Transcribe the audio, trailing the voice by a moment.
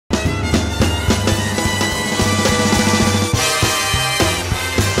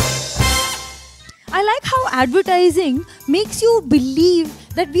advertising makes you believe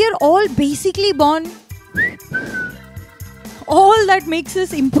that we are all basically born. All that makes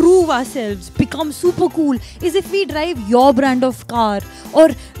us improve ourselves, become super cool, is if we drive your brand of car, or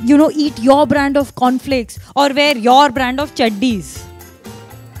eat your brand of cornflakes, or wear your brand of chaddis.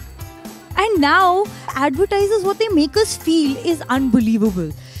 And now, advertisers, what they make us feel is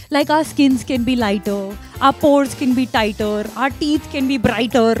unbelievable. Like our skins can be lighter, our pores can be tighter, our teeth can be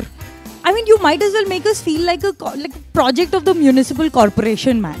brighter. I mean, you might as well make us feel like a project of the municipal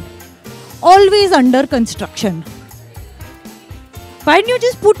corporation, man. Always under construction. Why don't you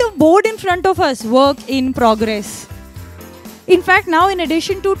just put a board in front of us, work in progress? In fact, now in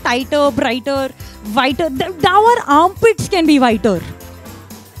addition to tighter, brighter, whiter, our armpits can be whiter.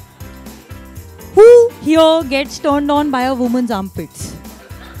 Who here gets turned on by a woman's armpits?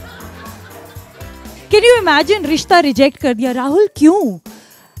 Can you imagine रिश्ता reject कर दिया? राहुल क्यों?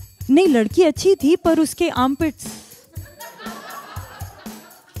 नहीं, लड़की अच्छी थी पर उसके armpits.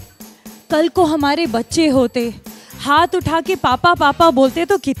 कल को हमारे बच्चे होते, हाथ उठा के पापा पापा बोलते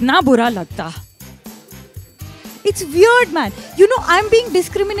तो कितना बुरा लगता. It's weird, man. I'm being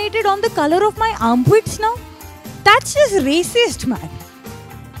discriminated on the color of my armpits now. That's just racist, man.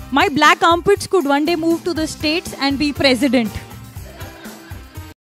 My black armpits could one day move to the States and be president.